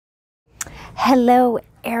Hello,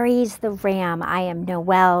 Aries the Ram. I am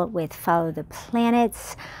Noelle with Follow the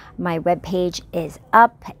Planets. My webpage is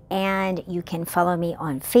up and you can follow me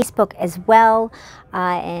on Facebook as well.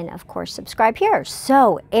 And of course, subscribe here.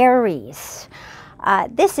 So Aries,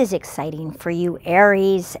 this is exciting for you,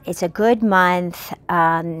 Aries. It's a good month.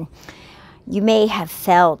 You may have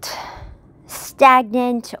felt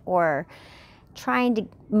stagnant or trying to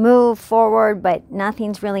move forward, but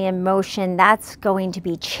nothing's really in motion. That's going to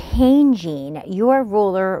be changing. Your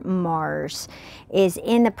ruler, Mars, is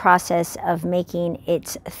in the process of making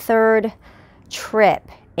its third trip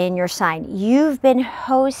in your sign. You've been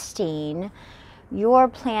hosting your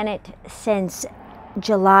planet since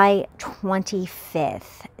July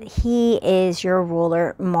 25th. He is your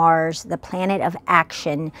ruler, Mars, the planet of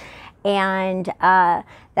action. And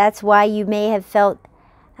that's why you may have felt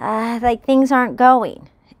like things aren't going.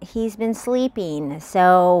 He's been sleeping.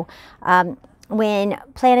 So when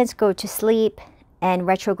planets go to sleep and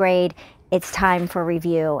retrograde, it's time for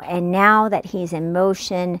review. And now that he's in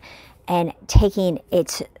motion and taking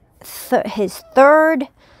his third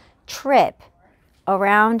trip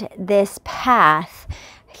around this path,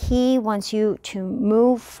 he wants you to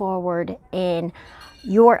move forward in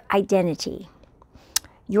your identity,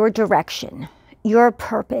 your direction, your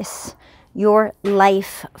purpose, your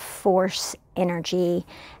life force energy,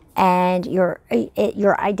 and your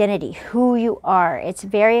identity, who you are. It's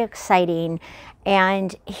very exciting,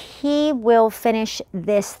 and he will finish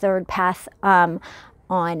this third path on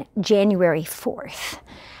January 4th.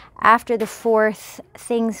 After the 4th,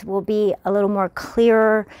 things will be a little more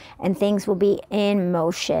clearer and things will be in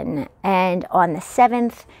motion. And on the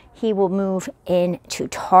 7th, he will move into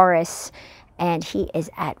Taurus, and he is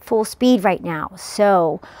at full speed right now.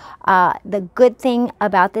 So the good thing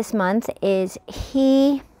about this month is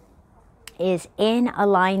he is in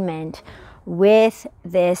alignment with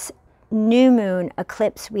this new moon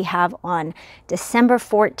eclipse we have on December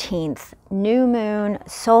 14th. New moon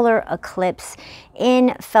solar eclipse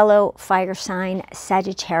in fellow fire sign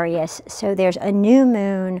Sagittarius. So there's a new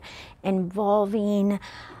moon involving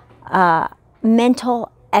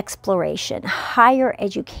mental exploration, higher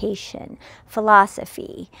education,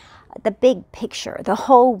 philosophy, the big picture, the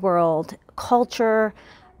whole world, culture,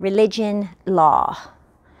 religion, law.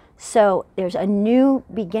 So there's a new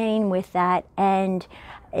beginning with that, and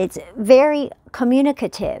it's very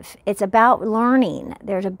communicative. It's about learning.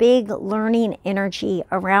 There's a big learning energy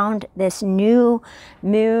around this new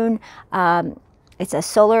moon. It's a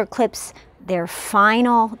solar eclipse. They're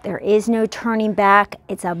final. There is no turning back.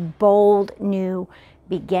 It's a bold new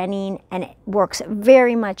beginning, and it works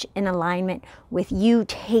very much in alignment with you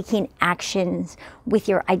taking actions with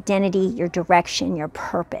your identity, your direction, your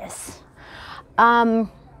purpose. And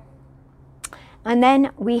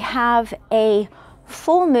then we have a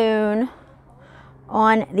full moon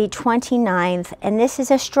on the 29th, and this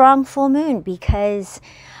is a strong full moon because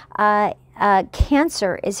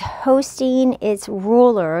Cancer is hosting its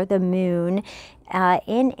ruler, the moon,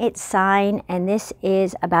 in its sign, and this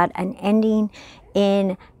is about an ending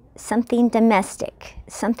in something domestic,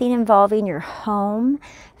 something involving your home,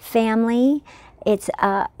 family. It's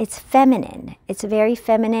feminine. It's very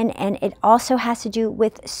feminine, and it also has to do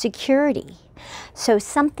with security. So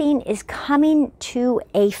something is coming to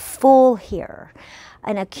a full here,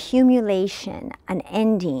 an accumulation, an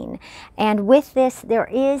ending. And with this, there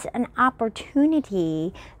is an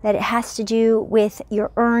opportunity that it has to do with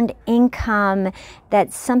your earned income,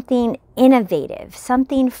 that's something innovative,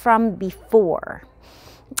 something from before.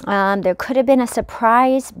 There could have been a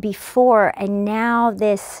surprise before, and now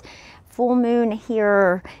this full moon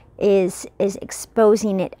here is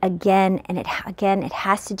exposing it again, and it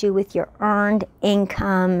has to do with your earned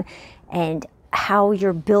income and how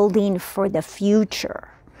you're building for the future.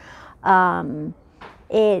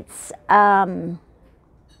 It's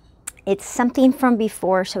something from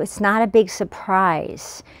before, so it's not a big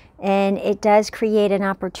surprise, and it does create an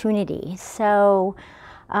opportunity. So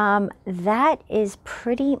that is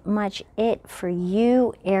pretty much it for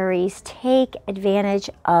you, Aries. Take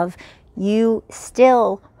advantage of you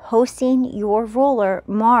still hosting your ruler,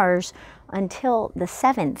 Mars, until the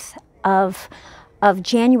 7th of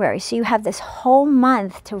January. So you have this whole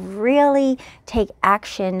month to really take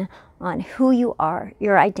action on who you are,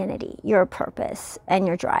 your identity, your purpose, and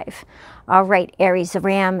your drive. All right, Aries the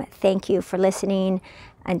Ram, thank you for listening.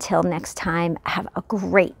 Until next time, have a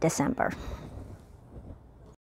great December.